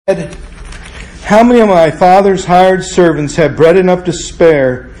How many of my father's hired servants have bread enough to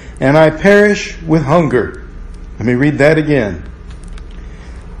spare, and I perish with hunger? Let me read that again.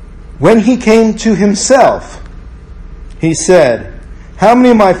 When he came to himself, he said, how many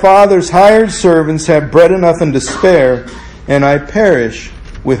of my father's hired servants have bread enough and to spare, and I perish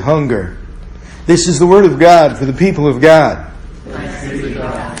with hunger? This is the word of God for the people of God.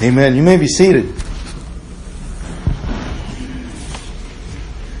 Amen. You may be seated.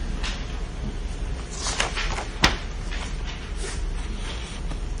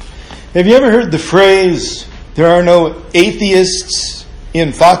 Have you ever heard the phrase, there are no atheists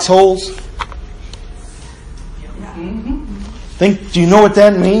in foxholes? Do you know what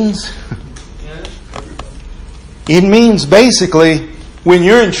that means? It means basically, when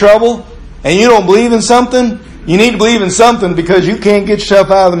you're in trouble and you don't believe in something, you need to believe in something because you can't get yourself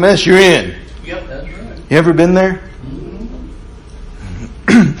out of the mess you're in. Yep, that's right. You ever been there?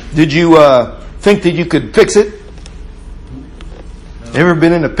 Did you think that you could fix it? Ever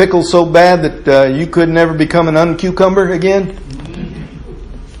been in a pickle so bad that you could never become an uncucumber again?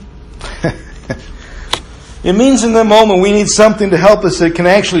 It means in the moment we need something to help us that can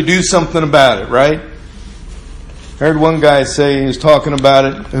actually do something about it, right? I heard one guy say, he was talking about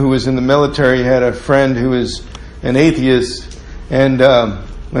it, who was in the military. He had a friend who was an atheist, and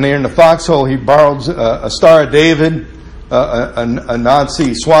when they were in the foxhole, he borrowed a Star of David, a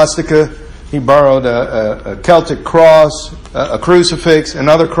Nazi swastika. He borrowed a Celtic cross, a crucifix,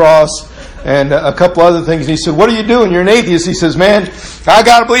 another cross, and a couple other things. And he said, what are you doing? You're an atheist. He says, man, I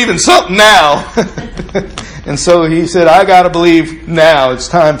got to believe in something now. And so he said, I got to believe now. It's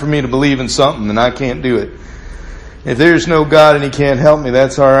time for me to believe in something, and I can't do it. If there's no God and He can't help me,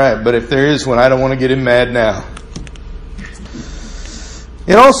 that's all right. But if there is one, I don't want to get Him mad now.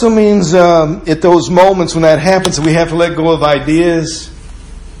 It also means at those moments when that happens, we have to let go of ideas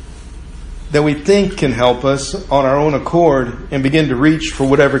that we think can help us on our own accord and begin to reach for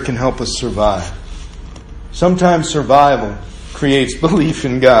whatever can help us survive. Sometimes survival creates belief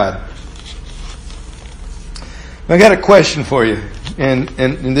in God. I got a question for you, and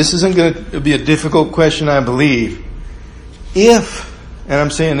this isn't going to be a difficult question, I believe. If, and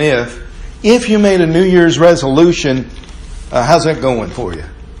I'm saying if you made a New Year's resolution, how's that going for you?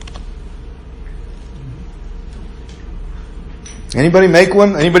 Anybody make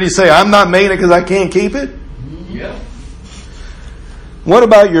one? Anybody say, I'm not making it because I can't keep it? Yeah. What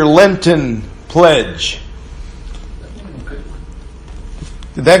about your Lenten pledge?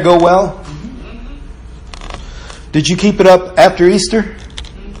 Did that go well? Did you keep it up after Easter?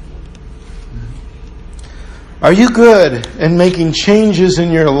 Are you good at making changes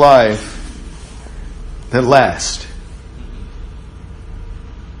in your life that last?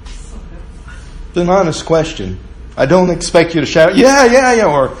 It's an honest question. I don't expect you to shout, yeah,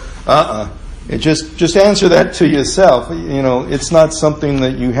 or Just answer that to yourself. You know, it's not something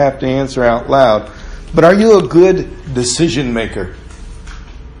that you have to answer out loud. But are you a good decision maker?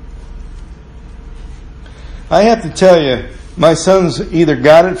 I have to tell you, my sons either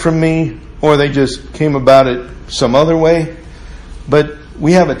got it from me or they just came about it some other way. But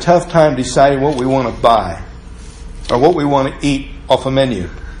we have a tough time deciding what we want to buy or what we want to eat off a menu.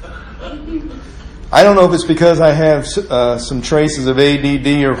 I don't know if it's because I have some traces of ADD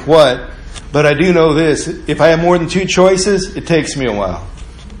or what, but I do know this. If I have more than two choices, it takes me a while.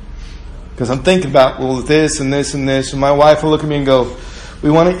 Because I'm thinking about, well, this and this and this. And my wife will look at me and go,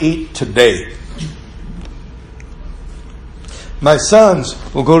 we want to eat today. My sons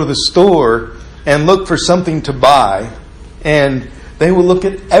will go to the store and look for something to buy, and they will look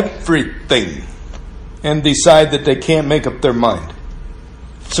at everything and decide that they can't make up their mind.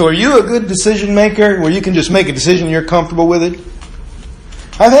 So are you a good decision maker where you can just make a decision and you're comfortable with it?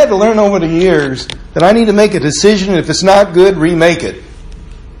 I've had to learn over the years that I need to make a decision, and if it's not good, remake it.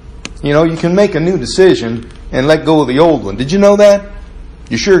 You know, you can make a new decision and let go of the old one. Did you know that?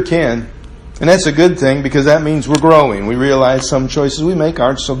 You sure can. And that's a good thing because that means we're growing. We realize some choices we make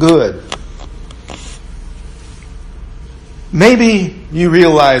aren't so good. Maybe you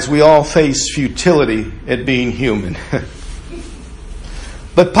realize we all face futility at being human.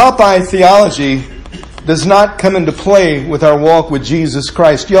 But Popeye theology does not come into play with our walk with Jesus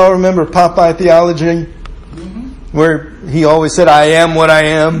Christ. Do y'all remember Popeye theology? Mm-hmm. Where he always said, I am what I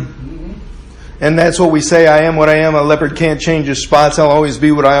am. Mm-hmm. And that's what we say, I am what I am. A leopard can't change his spots. I'll always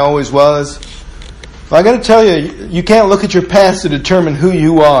be what I always was. Well, I got to tell you, you can't look at your past to determine who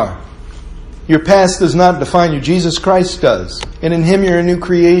you are. Your past does not define you. Jesus Christ does. And in Him you're a new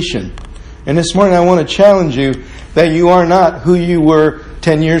creation. And this morning I want to challenge you that you are not who you were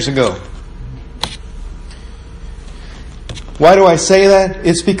 10 years ago. Why do I say that?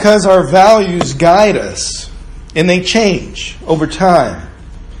 It's because our values guide us, and they change over time,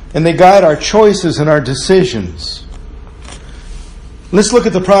 and they guide our choices and our decisions. Let's look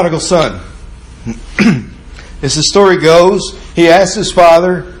at the prodigal son. As the story goes, he asked his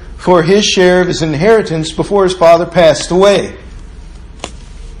father for his share of his inheritance before his father passed away.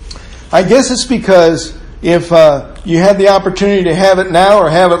 I guess it's because if you had the opportunity to have it now or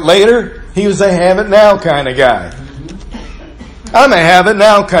have it later, he was a have it now kind of guy. I'm a have it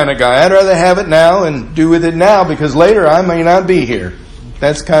now kind of guy. I'd rather have it now and do with it now because later I may not be here.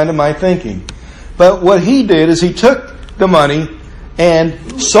 That's kind of my thinking. But what he did is he took the money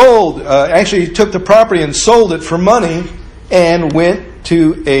and sold, actually he took the property and sold it for money and went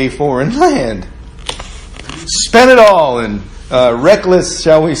to a foreign land. Spent it all in reckless,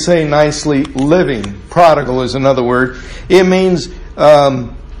 shall we say, nicely living. Prodigal is another word. It means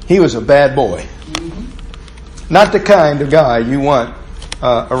he was a bad boy. Not the kind of guy you want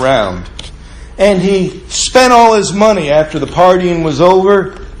around. And he spent all his money after the partying was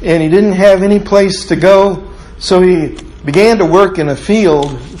over, and he didn't have any place to go. So he began to work in a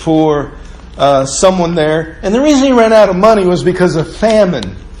field for someone there. And the reason he ran out of money was because a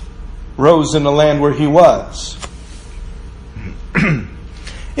famine rose in the land where he was.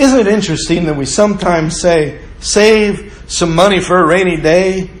 Isn't it interesting that we sometimes say, save some money for a rainy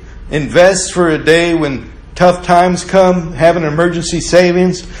day, invest for a day when tough times come, have an emergency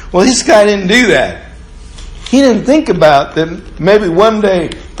savings? Well, this guy didn't do that. He didn't think about that maybe one day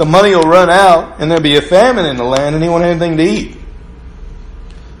the money will run out and there'll be a famine in the land and he won't have anything to eat.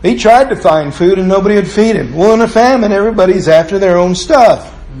 He tried to find food and nobody would feed him. Well, in a famine, everybody's after their own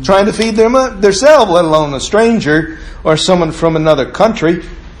stuff, trying to feed themselves, let alone a stranger or someone from another country.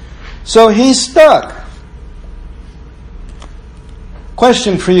 So he's stuck.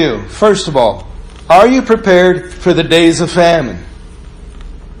 Question for you, first of all. Are you prepared for the days of famine?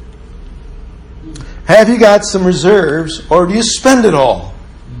 Have you got some reserves, or do you spend it all?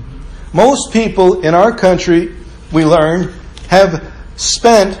 Most people in our country, we learn, have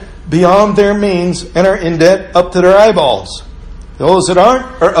spent beyond their means and are in debt up to their eyeballs. Those that aren't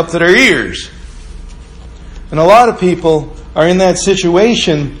are up to their ears. And a lot of people are in that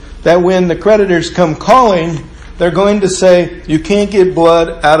situation that when the creditors come calling, they're going to say, you can't get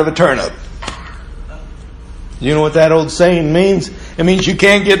blood out of a turnip. You know what that old saying means? It means you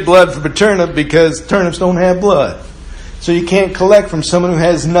can't get blood from a turnip because turnips don't have blood. So you can't collect from someone who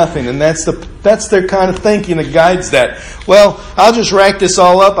has nothing. And that's their kind of thinking that guides that. Well, I'll just rack this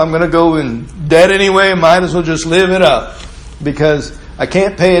all up. I'm going to go in debt anyway. Might as well just live it up. Because I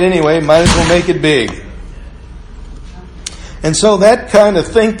can't pay it anyway. Might as well make it big. And so that kind of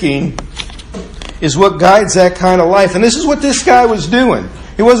thinking is what guides that kind of life. And this is what this guy was doing.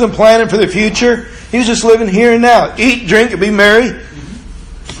 He wasn't planning for the future. He was just living here and now. Eat, drink, and be merry.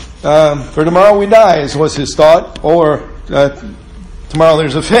 For tomorrow we die, was his thought. Or tomorrow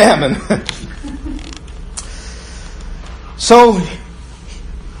there's a famine. So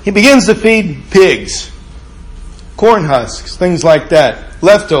he begins to feed pigs, corn husks, things like that,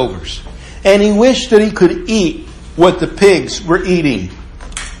 leftovers. And he wished that he could eat what the pigs were eating.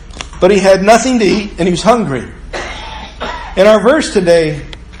 But he had nothing to eat and he was hungry. In our verse today,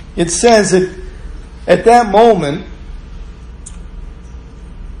 it says that at that moment,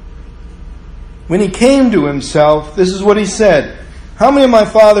 when he came to himself, this is what he said. How many of my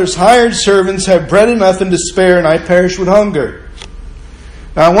father's hired servants have bread enough and to spare, and I perish with hunger?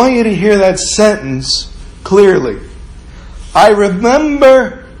 Now I want you to hear that sentence clearly. I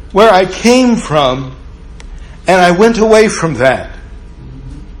remember where I came from, and I went away from that.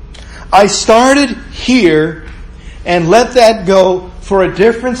 I started here and let that go for a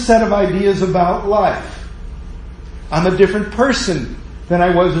different set of ideas about life. I'm a different person than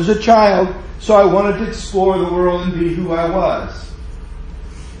I was as a child, so I wanted to explore the world and be who I was.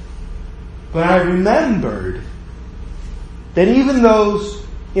 But I remembered that even those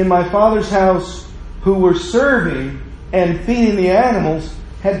in my father's house who were serving and feeding the animals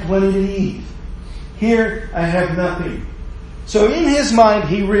had plenty to eat. Here I have nothing. So in his mind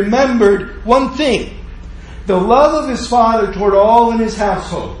he remembered one thing. The love of his father toward all in his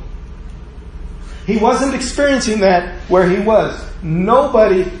household. He wasn't experiencing that where he was.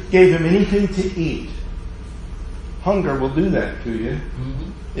 Nobody gave him anything to eat. Hunger will do that to you.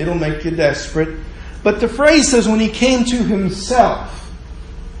 It'll make you desperate. But the phrase says when he came to himself.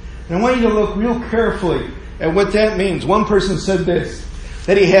 And I want you to look real carefully at what that means. One person said this,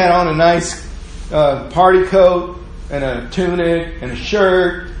 that he had on a nice party coat and a tunic and a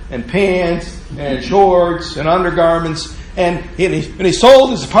shirt and pants and shorts and undergarments. And he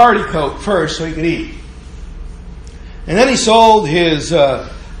sold his party coat first so he could eat. And then he sold his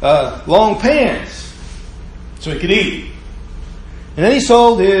long pants so he could eat. And then he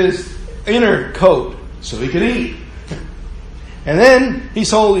sold his inner coat so he could eat. And then he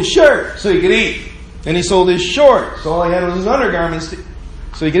sold his shirt so he could eat. And he sold his shorts, so all he had was his undergarments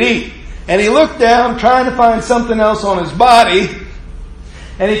so he could eat. And he looked down trying to find something else on his body,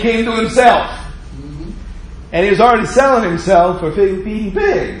 and he came to himself. And he was already selling himself for feeding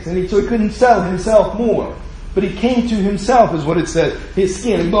pigs, and so he couldn't sell himself more. But he came to himself, is what it says, his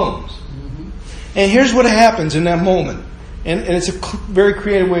skin and bones. And here's what happens in that moment. And it's a very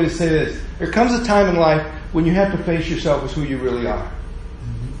creative way to say this. There comes a time in life when you have to face yourself as who you really are.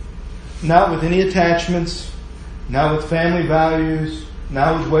 Not with any attachments, not with family values,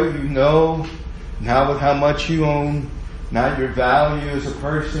 not with what you know, not with how much you own, not your value as a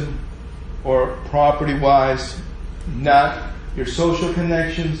person or property-wise, not your social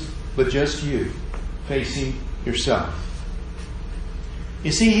connections, but just you facing yourself.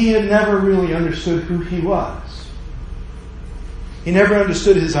 You see, he had never really understood who he was. He never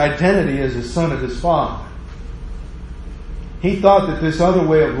understood his identity as a son of his father. He thought that this other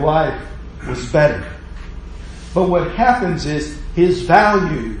way of life was better. But what happens is his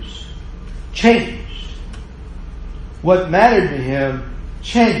values changed. What mattered to him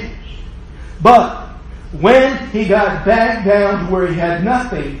changed. But when he got back down to where he had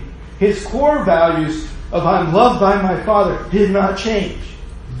nothing, his core values of I'm loved by my Father did not change.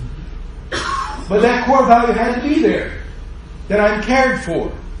 But that core value had to be there, that I'm cared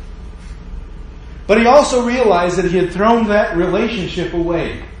for. But he also realized that he had thrown that relationship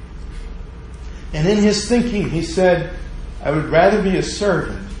away. And in his thinking, he said, I would rather be a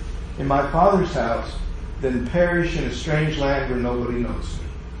servant in my Father's house than perish in a strange land where nobody knows me.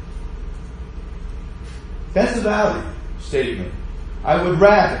 That's a value statement. I would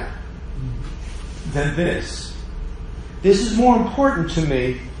rather than this. This is more important to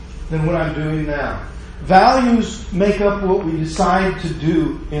me than what I'm doing now. Values make up what we decide to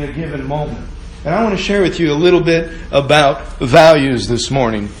do in a given moment. And I want to share with you a little bit about values this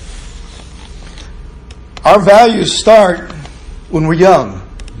morning. Our values start when we're young.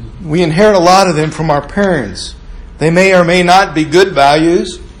 We inherit a lot of them from our parents. They may or may not be good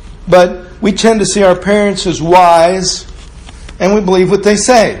values, but we tend to see our parents as wise, and we believe what they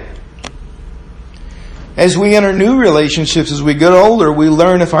say. As we enter new relationships, as we get older, we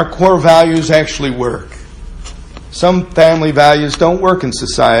learn if our core values actually work. Some family values don't work in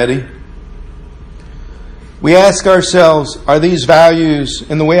society. We ask ourselves, are these values,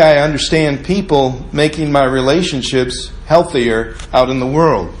 in the way I understand people, making my relationships healthier out in the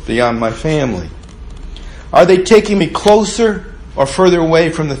world, beyond my family? Are they taking me closer or further away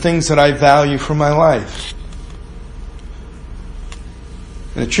from the things that I value for my life?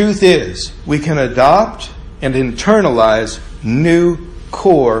 And the truth is, we can adopt and internalize new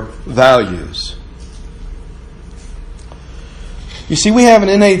core values. You see, we have an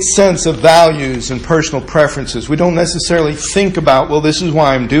innate sense of values and personal preferences. We don't necessarily think about, well, this is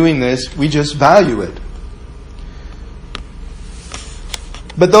why I'm doing this. We just value it.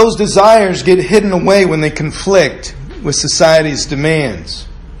 But those desires get hidden away when they conflict with society's demands.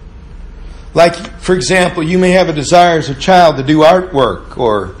 Like, for example, you may have a desire as a child to do artwork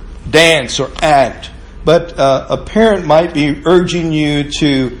or dance or act, but a parent might be urging you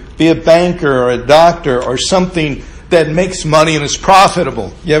to be a banker or a doctor or something that makes money and is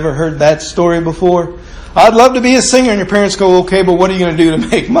profitable. You ever heard that story before? I'd love to be a singer, and your parents go, okay, but what are you going to do to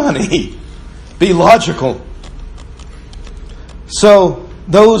make money? Be logical. So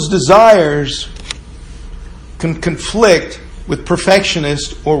those desires can conflict with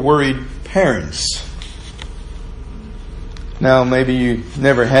perfectionist or worried parents. Now, maybe you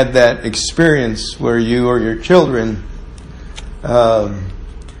never had that experience where you or your children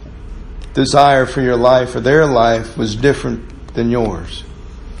desire for your life or their life was different than yours.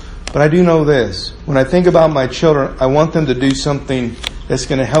 But I do know this. When I think about my children, I want them to do something that's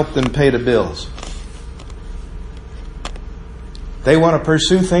going to help them pay the bills. They want to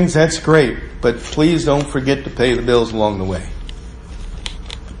pursue things, that's great. But please don't forget to pay the bills along the way.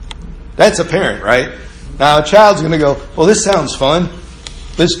 That's a parent, right? Now a child's going to go, well, this sounds fun.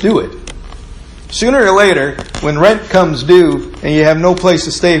 Let's do it. Sooner or later, when rent comes due and you have no place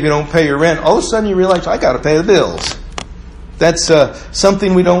to stay if you don't pay your rent, all of a sudden you realize, I got to pay the bills. That's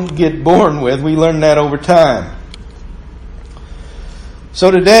something we don't get born with. We learn that over time.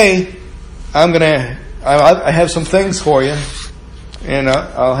 So today, I have some things for you, and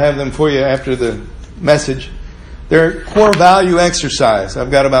I'll have them for you after the message. They're core value exercise.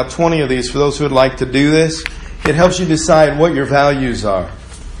 I've got about 20 of these for those who would like to do this. It helps you decide what your values are.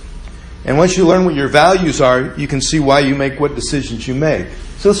 And once you learn what your values are, you can see why you make what decisions you make.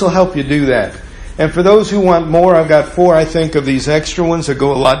 So this will help you do that. And for those who want more, I've got 4, I think, of these extra ones that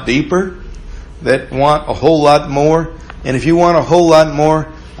go a lot deeper, that want a whole lot more. And if you want a whole lot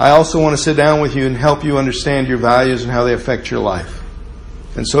more, I also want to sit down with you and help you understand your values and how they affect your life.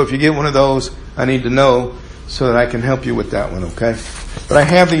 And so if you get one of those, I need to know so that I can help you with that one, okay? But I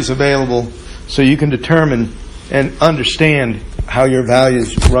have these available so you can determine and understand how your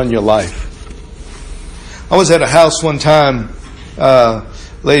values run your life. I was at a house one time,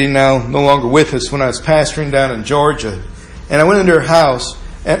 lady now no longer with us, when I was pastoring down in Georgia. And I went into her house,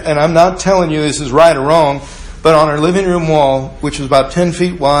 and I'm not telling you this is right or wrong, but on her living room wall, which was about 10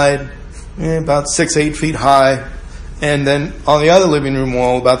 feet wide, about 6-8 feet high, and then on the other living room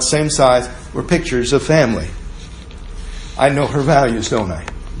wall, about the same size, were pictures of family. I know her values, don't I?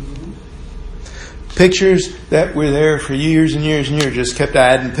 Pictures that were there for years and years and years, just kept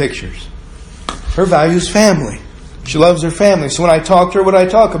adding pictures. Her value is family. She loves her family. So when I talk to her, what do I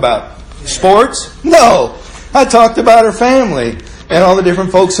talk about? Sports? No. I talked about her family and all the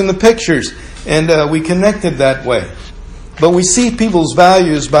different folks in the pictures. And we connected that way. But we see people's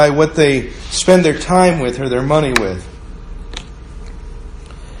values by what they spend their time with or their money with.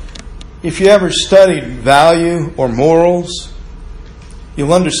 If you ever studied value or morals,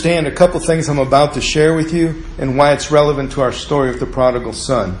 you'll understand a couple things I'm about to share with you and why it's relevant to our story of the prodigal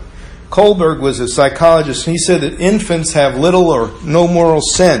son. Kohlberg was a psychologist, and he said that infants have little or no moral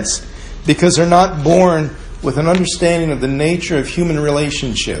sense because they're not born with an understanding of the nature of human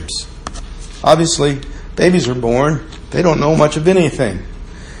relationships. Obviously, babies are born. They don't know much of anything.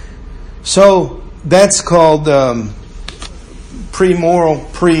 So that's called pre-moral,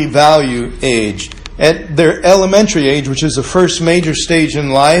 pre-value age. At their elementary age, which is the first major stage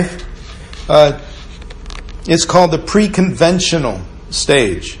in life, it's called the pre-conventional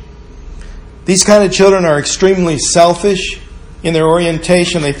stage. These kind of children are extremely selfish in their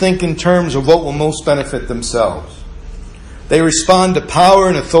orientation. They think in terms of what will most benefit themselves. They respond to power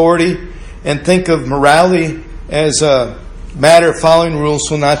and authority and think of morality as a matter of following rules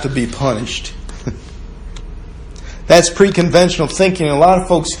so not to be punished. That's pre-conventional thinking. A lot of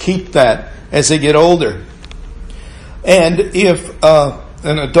folks keep that as they get older. And if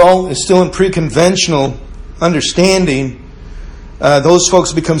an adult is still in pre-conventional understanding, those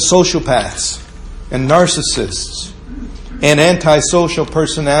folks become sociopaths and narcissists and antisocial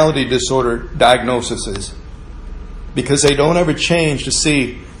personality disorder diagnoses because they don't ever change to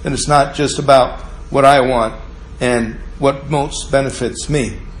see that it's not just about what I want and what most benefits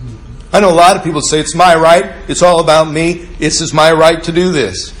me. I know a lot of people say it's my right, it's all about me, this is my right to do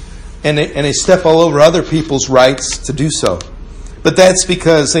this. And they step all over other people's rights to do so. But that's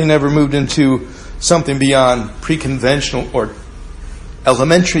because they never moved into something beyond pre-conventional or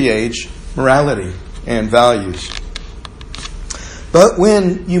elementary age morality and values. But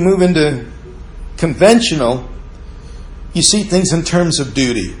when you move into conventional, you see things in terms of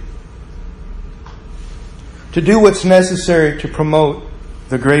duty. To do what's necessary to promote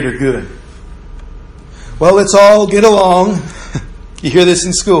the greater good. Well, let's all get along. You hear this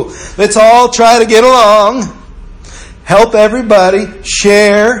in school. Let's all try to get along. Help everybody.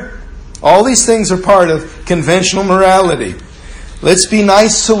 Share. All these things are part of conventional morality. Let's be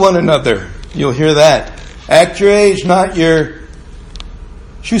nice to one another. You'll hear that. Act your age, not your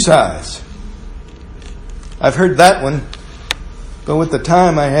shoe size. I've heard that one. But with the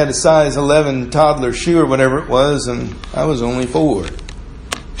time I had a size 11 toddler shoe or whatever it was, and I was only 4.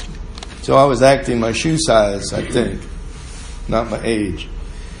 So I was acting my shoe size, I think, not my age.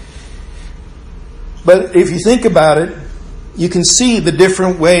 But if you think about it, you can see the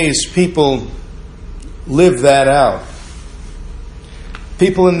different ways people live that out.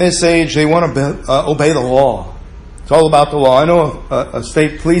 People in this age, they want to obey the law. It's all about the law. I know a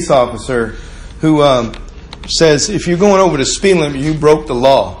state police officer who says if you're going over the speed limit, you broke the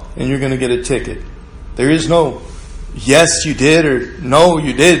law and you're going to get a ticket. There is no yes, you did or no,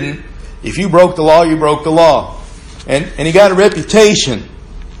 you didn't. If you broke the law, you broke the law. And he got a reputation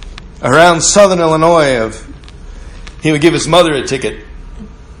around southern Illinois of he would give his mother a ticket.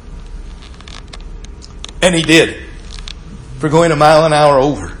 And he did. For going a mile an hour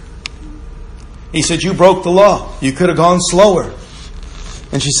over. He said, you broke the law. You could have gone slower.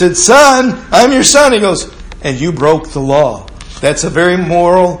 And she said, son, I'm your son. He goes, and you broke the law. That's a very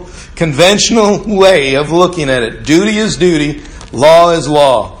moral, conventional way of looking at it. Duty is duty. Law is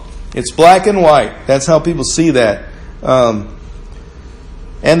law. It's black and white. That's how people see that.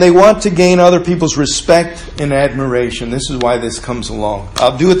 And they want to gain other people's respect and admiration. This is why this comes along.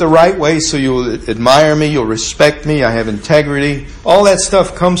 I'll do it the right way so you'll admire me, you'll respect me, I have integrity. All that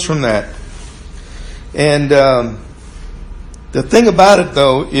stuff comes from that. And the thing about it,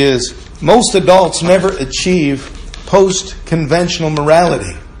 though, is most adults never achieve post-conventional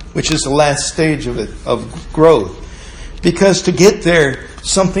morality, which is the last stage of it, of growth. Because to get there,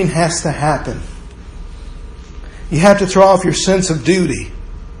 something has to happen. You have to throw off your sense of duty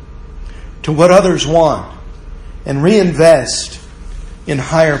to what others want and reinvest in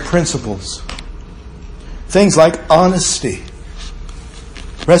higher principles. Things like honesty,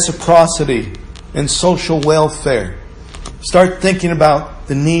 reciprocity, and social welfare. Start thinking about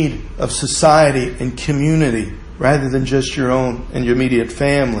the need of society and community rather than just your own and your immediate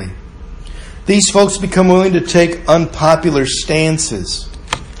family. These folks become willing to take unpopular stances.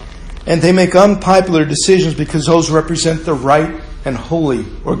 And they make unpopular decisions because those represent the right and holy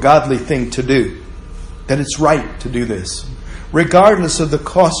or godly thing to do. That it's right to do this. Regardless of the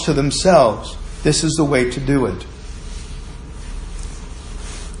cost to themselves, this is the way to do it.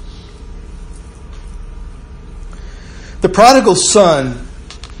 The prodigal son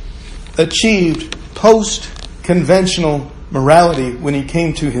achieved post-conventional morality when he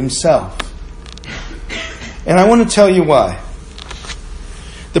came to himself. And I want to tell you why.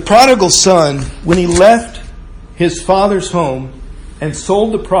 The prodigal son, when he left his father's home and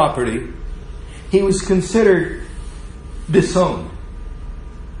sold the property, he was considered disowned.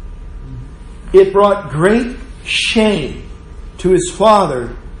 It brought great shame to his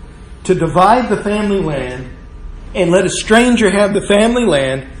father to divide the family land and let a stranger have the family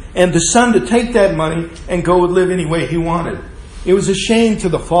land, and the son to take that money and go and live any way he wanted. It was a shame to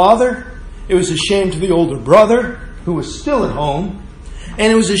the father. It was a shame to the older brother, who was still at home.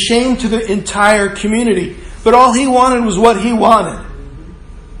 And it was a shame to the entire community. But all he wanted was what he wanted.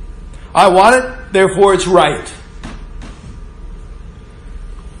 I want it, therefore it's right.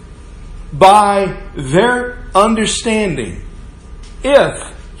 By their understanding,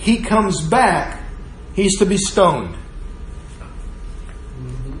 if he comes back, he's to be stoned.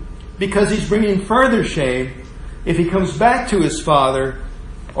 Because he's bringing further shame if he comes back to his father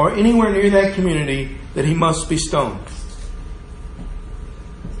or anywhere near that community, that he must be stoned.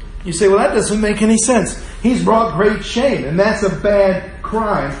 You say, well, that doesn't make any sense. He's brought great shame, and that's a bad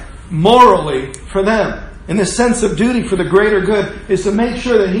crime morally for them. And the sense of duty for the greater good is to make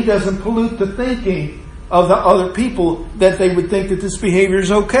sure that he doesn't pollute the thinking of the other people, that they would think that this behavior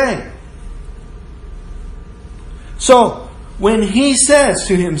is okay. So, when he says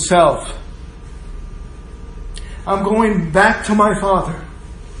to himself, I'm going back to my father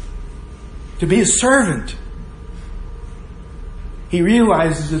to be a servant, he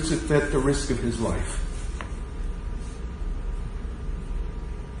realizes it's at the risk of his life.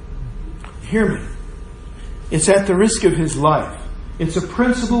 Hear me. It's at the risk of his life. It's a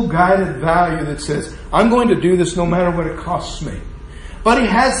principle-guided value that says, I'm going to do this no matter what it costs me. But he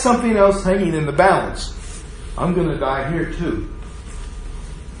has something else hanging in the balance. I'm going to die here too.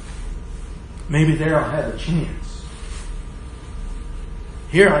 Maybe there I'll have a chance.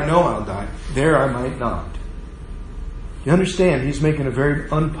 Here I know I'll die. There I might not. You understand, he's making a very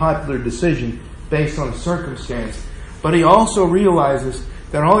unpopular decision based on a circumstance. But he also realizes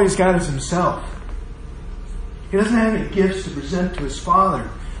that all he's got is himself. He doesn't have any gifts to present to his father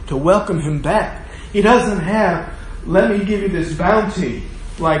to welcome him back. He doesn't have, let me give you this bounty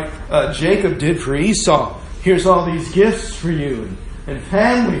like Jacob did for Esau. Here's all these gifts for you and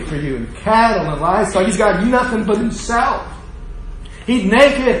family for you and cattle and livestock. He's got nothing but himself. He's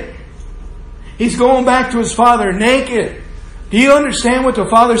naked. He's going back to his father naked. Do you understand what the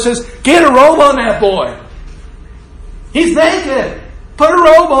father says? Get a robe on that boy. He's naked. Put a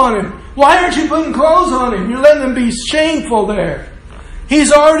robe on him. Why aren't you putting clothes on him? You're letting him be shameful there.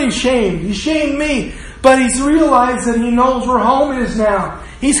 He's already shamed. He shamed me. But he's realized that he knows where home is now.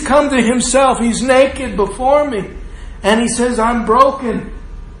 He's come to himself. He's naked before me. And he says, I'm broken.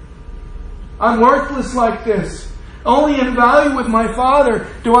 I'm worthless like this. Only in value with my Father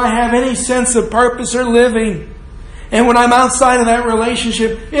do I have any sense of purpose or living. And when I'm outside of that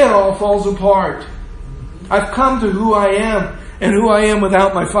relationship, it all falls apart. I've come to who I am, and who I am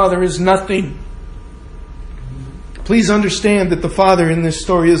without my Father is nothing. Please understand that the Father in this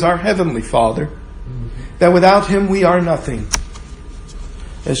story is our Heavenly Father. That without Him we are nothing.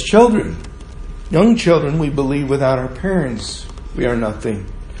 As children, young children, we believe without our parents we are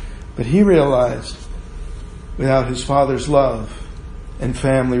nothing. But he realized without his father's love and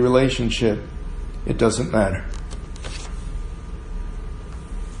family relationship, it doesn't matter.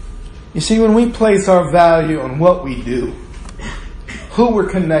 You see, when we place our value on what we do, who we're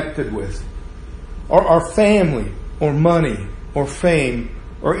connected with, or our family, or money, or fame,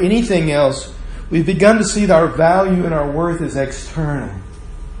 or anything else, we've begun to see that our value and our worth is external.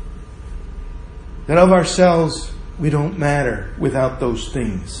 that of ourselves we don't matter without those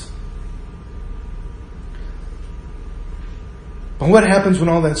things. But what happens when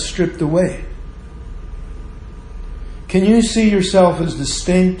all that's stripped away? Can you see yourself as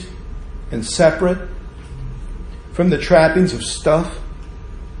distinct and separate from the trappings of stuff,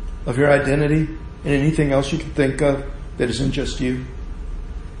 of your identity, and anything else you can think of that isn't just you?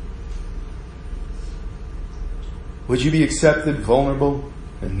 Would you be accepted vulnerable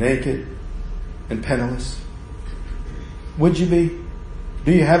and naked and penniless? Would you be?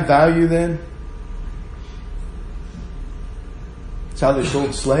 Do you have value then? It's how they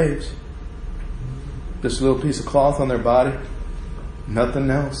sold slaves. This little piece of cloth on their body. Nothing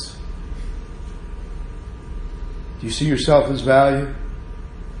else. Do you see yourself as value?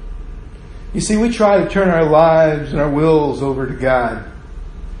 You see, we try to turn our lives and our wills over to God.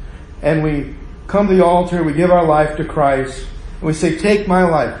 And we come to the altar, we give our life to Christ, and we say, take my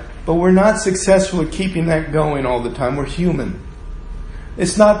life. But we're not successful at keeping that going all the time. We're human.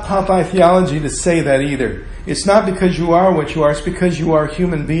 It's not Popeye theology to say that either. It's not because you are what you are. It's because you are a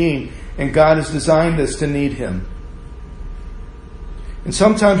human being, and God has designed us to need Him. And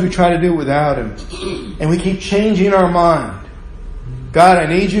sometimes we try to do it without Him. And we keep changing our mind. God, I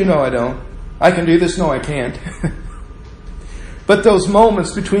need you. No, I don't. I can do this. No, I can't. But those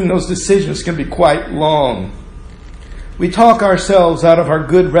moments between those decisions can be quite long. We talk ourselves out of our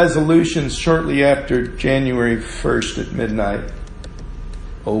good resolutions shortly after January 1st at midnight.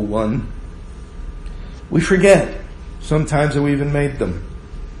 01. We forget sometimes that we even made them.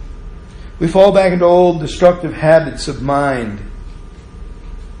 We fall back into old destructive habits of mind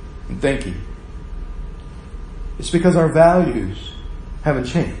and thinking. It's because our values haven't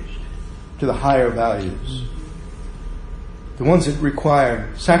changed to the higher values. The ones that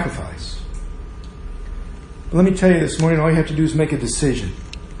require sacrifice. But let me tell you this morning, all you have to do is make a decision.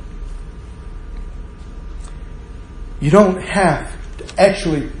 You don't have to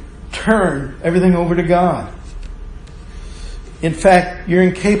actually turn everything over to God. In fact, you're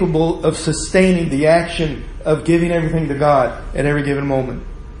incapable of sustaining the action of giving everything to God at every given moment.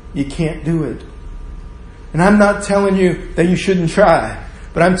 You can't do it. And I'm not telling you that you shouldn't try,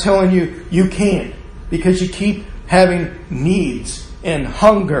 but I'm telling you, you can't, because you keep having needs and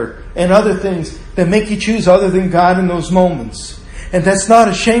hunger and other things that make you choose other than God in those moments. And that's not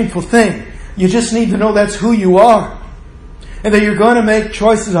a shameful thing. You just need to know that's who you are. And that you're going to make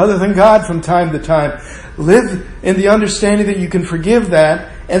choices other than God from time to time. Live in the understanding that you can forgive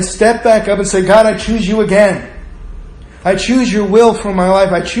that and step back up and say, God, I choose you again. I choose your will for my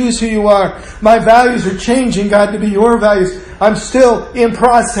life. I choose who you are. My values are changing, God, to be your values. I'm still in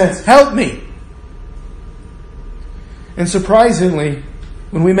process. Help me. And surprisingly,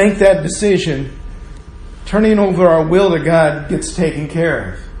 when we make that decision, turning over our will to God gets taken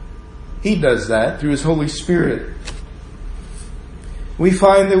care of. He does that through His Holy Spirit. We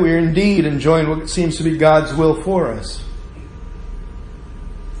find that we are indeed enjoying what seems to be God's will for us.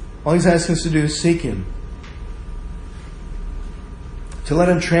 All He's asking us to do is seek Him. To let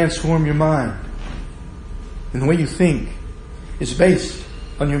Him transform your mind. And the way you think is based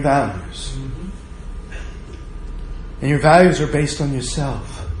on your values. And your values are based on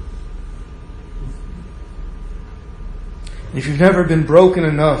yourself. And if you've never been broken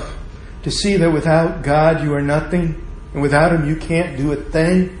enough to see that without God you are nothing, and without Him you can't do a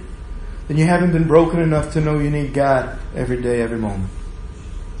thing, then you haven't been broken enough to know you need God every day, every moment.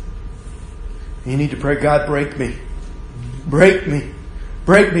 And you need to pray, God, break me. Break me.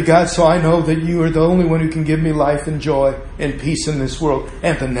 Break me, God, so I know that you are the only one who can give me life and joy and peace in this world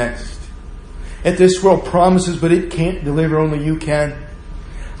and the next. And this world promises, but it can't deliver, only you can.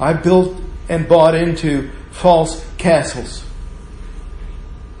 I built and bought into false castles.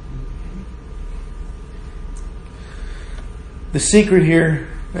 The secret here,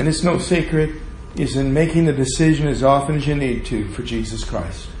 and it's no secret, is in making the decision as often as you need to for Jesus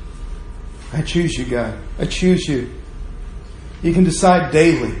Christ. I choose you, God. I choose you. You can decide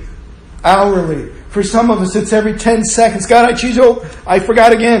daily, hourly. For some of us, it's every 10 seconds. God, I choose you. Oh, I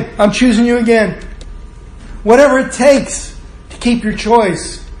forgot again. I'm choosing you again. Whatever it takes to keep your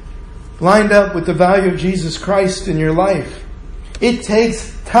choice lined up with the value of Jesus Christ in your life. It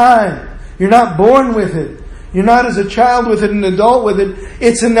takes time. You're not born with it. You're not as a child with it, an adult with it.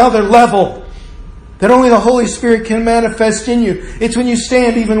 It's another level that only the Holy Spirit can manifest in you. It's when you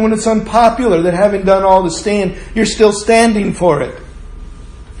stand, even when it's unpopular, that having done all to stand, you're still standing for it.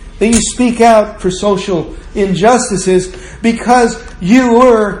 That you speak out for social injustices because you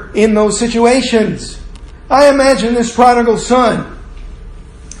were in those situations. I imagine this prodigal son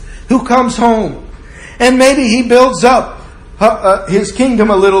who comes home and maybe he builds up his kingdom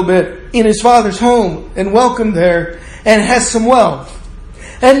a little bit. in his father's home and welcomed there and has some wealth.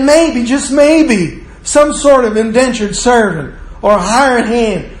 And maybe, just maybe, some sort of indentured servant or a hired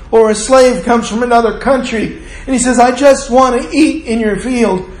hand or a slave comes from another country and he says, I just want to eat in your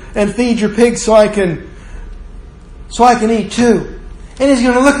field and feed your pigs so I can eat too. And he's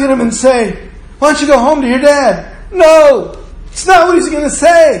going to look at him and say, why don't you go home to your dad? No, it's not what he's going to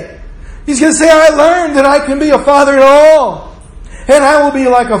say. He's going to say, I learned that I can be a father to all, and I will be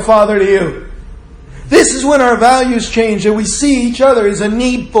like a father to you. This is when our values change, that we see each other as a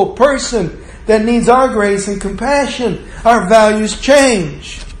needful person that needs our grace and compassion. Our values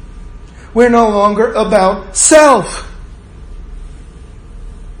change. We're no longer about self,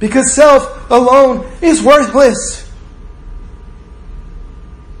 because self alone is worthless.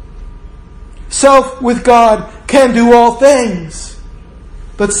 Self with God can do all things,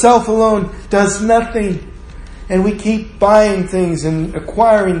 but self alone does nothing. And we keep buying things and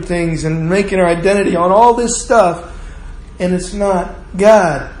acquiring things and making our identity on all this stuff, and it's not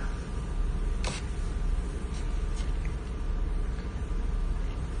God.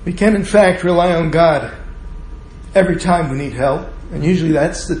 We can in fact rely on God every time we need help, and usually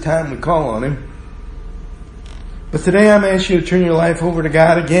that's the time we call on Him. But today I'm asking you to turn your life over to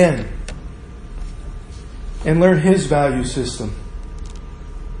God again and learn His value system,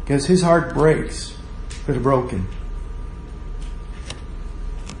 because His heart breaks for the broken.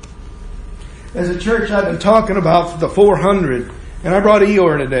 As a church, I've been talking about the 400, and I brought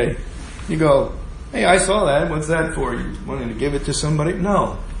Eeyore today. You go, hey, I saw that. What's that for? You wanting to give it to somebody?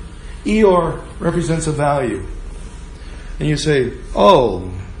 No. Eeyore represents a value. And you say,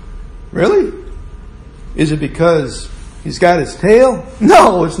 oh, really? Is it because he's got his tail?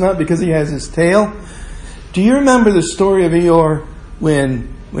 No, it's not because he has his tail. Do you remember the story of Eeyore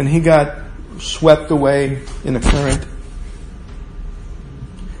when he got swept away in the current?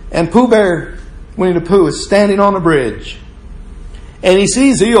 And Pooh Bear, Winnie the Pooh, is standing on a bridge. And he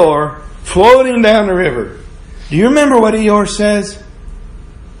sees Eeyore floating down the river. Do you remember what Eeyore says?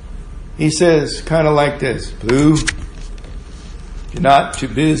 He says, kind of like this, Pooh, if you're not too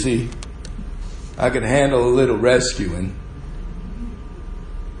busy, I could handle a little rescuing.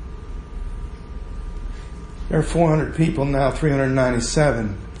 There are 400 people now,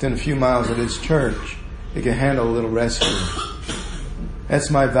 397, within a few miles of this church. They can handle a little rescue.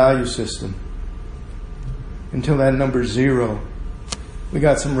 That's my value system. Until that number's 0, we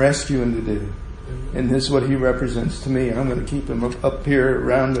got some rescuing to do. And this is what He represents to me. I'm going to keep Him up here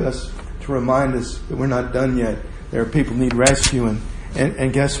around us to remind us that we're not done yet. There are people who need rescuing.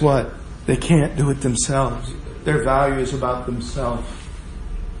 And guess what? They can't do it themselves. Their value is about themselves.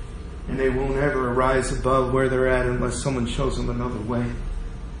 And they won't ever rise above where they're at unless someone shows them another way.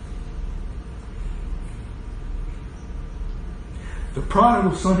 The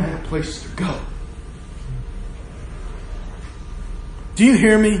prodigal son had a place to go. Do you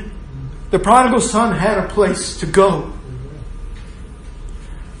hear me? The prodigal son had a place to go.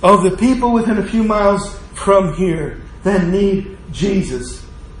 Of the people within a few miles from here that need Jesus,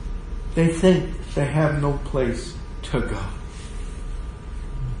 they think they have no place to go.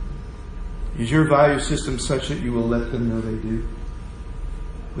 Is your value system such that you will let them know they do?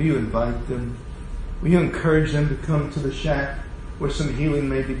 Will you invite them? Will you encourage them to come to the shack where some healing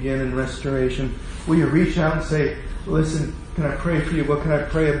may begin and restoration? Will you reach out and say, listen, can I pray for you? What can I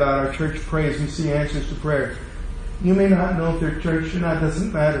pray about? Our church prays. We see answers to prayer. You may not know if they're church or not. It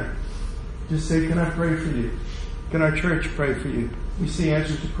doesn't matter. Just say, can I pray for you? Can our church pray for you? We see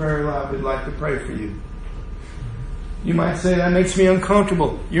answers to prayer a lot. We'd like to pray for you. You might say, that makes me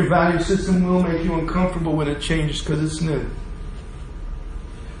uncomfortable. Your value system will make you uncomfortable when it changes because it's new.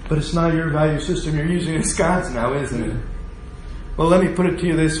 But it's not your value system. You're using it as God's now, isn't it? Well, let me put it to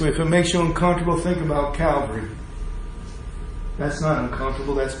you this way. If it makes you uncomfortable, think about Calvary. That's not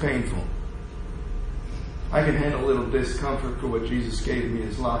uncomfortable. That's painful. I can handle a little discomfort for what Jesus gave me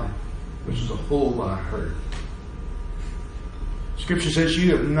His life, which is a whole lot of hurt. Scripture says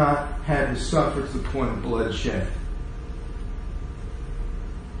you have not had to suffer to the point of bloodshed.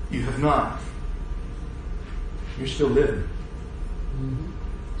 You have not. You're still living.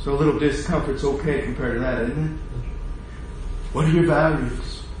 So a little discomfort's okay compared to that, isn't it? What are your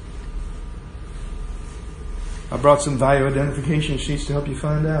values? I brought some value identification sheets to help you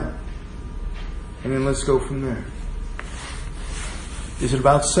find out. And then let's go from there. Is it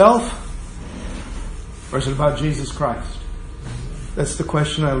about self? Or is it about Jesus Christ? That's the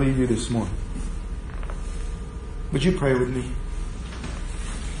question I leave you this morning. Would you pray with me?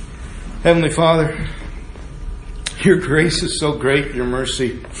 Heavenly Father, Your grace is so great, Your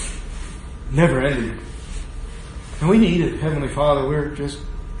mercy never ending. And we need it, Heavenly Father.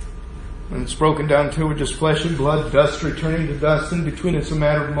 And it's broken down to we're just flesh and blood, dust returning to dust. In between it's a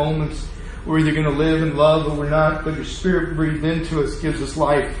matter of moments. We're either going to live and love or we're not, but your Spirit breathed into us gives us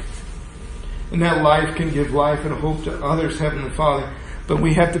life. And that life can give life and hope to others, Heavenly Father. But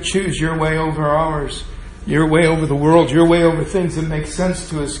we have to choose your way over ours. Your way over the world. Your way over things that make sense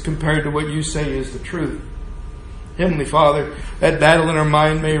to us compared to what you say is the truth. Heavenly Father, that battle in our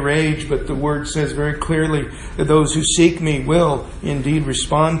mind may rage, but the Word says very clearly that those who seek me will indeed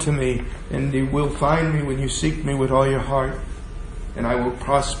respond to me, and you will find me when you seek me with all your heart, and I will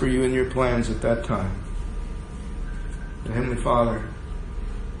prosper you in your plans at that time. But Heavenly Father,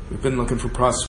 we've been looking for prosperity.